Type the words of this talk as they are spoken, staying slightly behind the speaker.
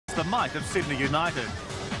the might of Sydney United.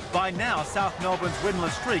 By now, South Melbourne's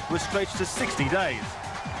winless streak was stretched to 60 days.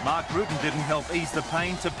 Mark Rudan didn't help ease the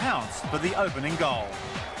pain to pounce for the opening goal.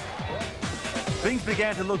 Things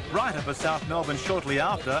began to look brighter for South Melbourne shortly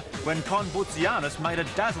after when Boutsianis made a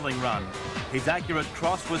dazzling run. His accurate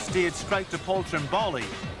cross was steered straight to Paul Trimboli,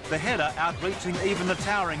 the header outreaching even the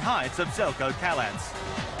towering heights of Zeljko Kalac.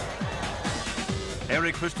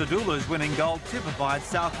 Hristodoulou's winning goal typified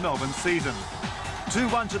South Melbourne's season.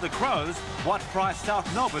 2-1 to the Crows. What price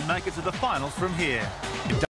South Melbourne make it to the finals from here?